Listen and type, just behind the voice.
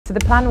So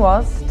the plan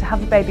was to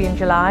have the baby in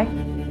July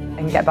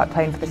and get back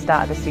playing for the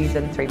start of the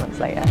season 3 months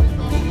later.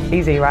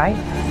 Easy, right?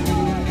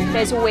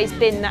 There's always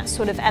been that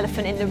sort of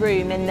elephant in the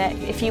room, in that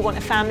if you want a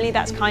family,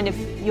 that's kind of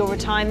your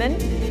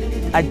retirement.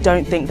 I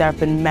don't think there have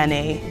been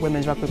many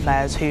women's rugby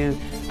players who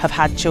have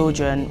had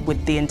children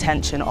with the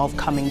intention of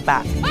coming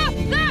back.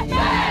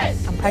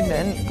 I'm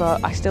pregnant,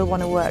 but I still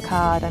want to work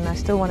hard and I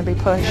still want to be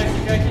pushed.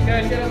 As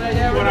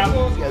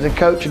a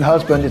coach and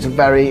husband, it's a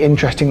very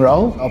interesting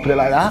role, I'll put it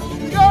like that.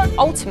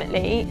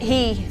 Ultimately,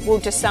 he will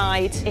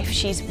decide if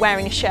she's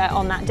wearing a shirt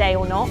on that day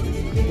or not.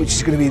 Which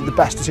is going to be the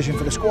best decision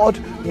for the squad,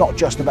 not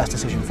just the best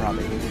decision for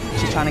Abbie.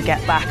 She's trying to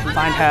get back and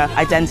find her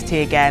identity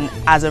again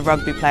as a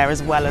rugby player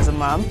as well as a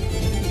mum.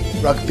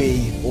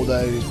 Rugby,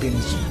 although it's been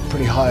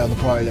pretty high on the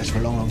priority list for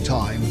a long, long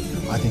time,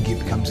 I think it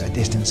becomes a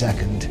distant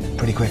second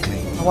pretty quickly.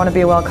 I want to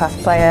be a world-class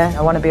player,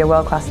 I want to be a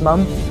world-class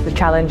mum. The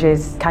challenge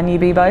is, can you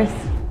be both?